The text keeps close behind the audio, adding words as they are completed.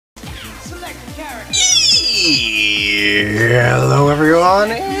Hello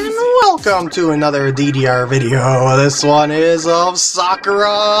everyone, and welcome to another DDR video. This one is of Sakura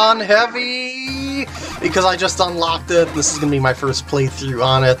on Heavy, because I just unlocked it. This is going to be my first playthrough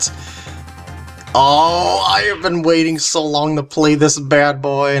on it. Oh, I have been waiting so long to play this bad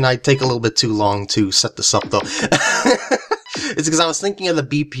boy, and I take a little bit too long to set this up though. It's because I was thinking of the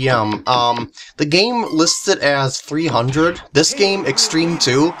BPM. The game listed as 300, this game Extreme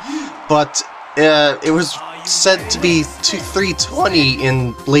 2, but it was said to be 320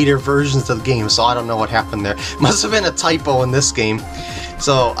 in later versions of the game, so I don't know what happened there. Must have been a typo in this game.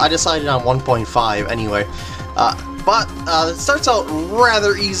 So I decided on 1.5 anyway. But it starts out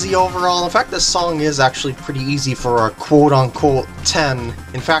rather easy overall. In fact, this song is actually pretty easy for a quote-unquote 10.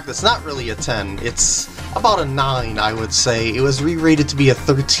 In fact, it's not really a 10. It's about a 9, I would say. It was re-rated to be a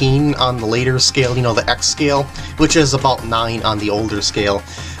 13 on the later scale, you know, the X scale, which is about 9 on the older scale.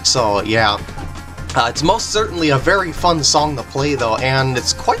 So, yeah. It's most certainly a very fun song to play, though, and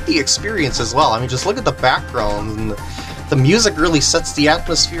it's quite the experience as well. I mean, just look at the background, and the music really sets the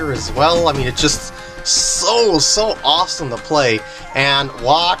atmosphere as well. I mean, it's just so awesome to play. And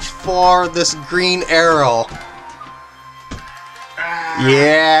watch for this green arrow.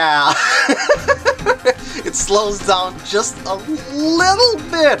 Yeah! It slows down just a little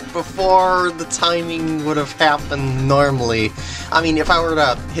bit before the timing would have happened normally. I mean, if I were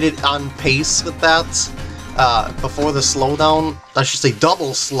to hit it on pace with that, before the slowdown, I should say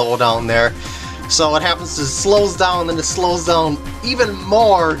double slowdown there. So what happens is it slows down, and it slows down even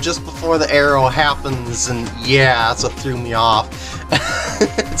more just before the arrow happens, and yeah, that's what threw me off.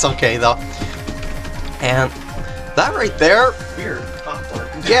 It's okay though. And that right there, weird.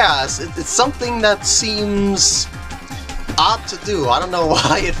 Yes, it's something that seems odd to do. I don't know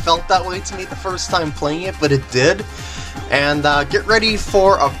why it felt that way to me the first time playing it, but it did. And get ready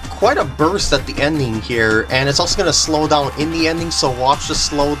for quite a burst at the ending here, and it's also going to slow down in the ending, so watch the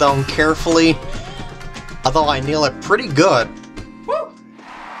slowdown carefully. Although I nail it pretty good. Woo!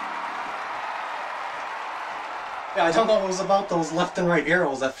 Yeah, I don't know what it was about those left and right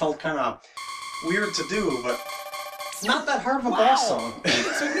arrows that felt kind of weird to do, but it's not that hard of a boss song.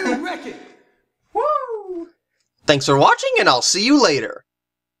 It's a new record! Woo! Thanks for watching, and I'll see you later.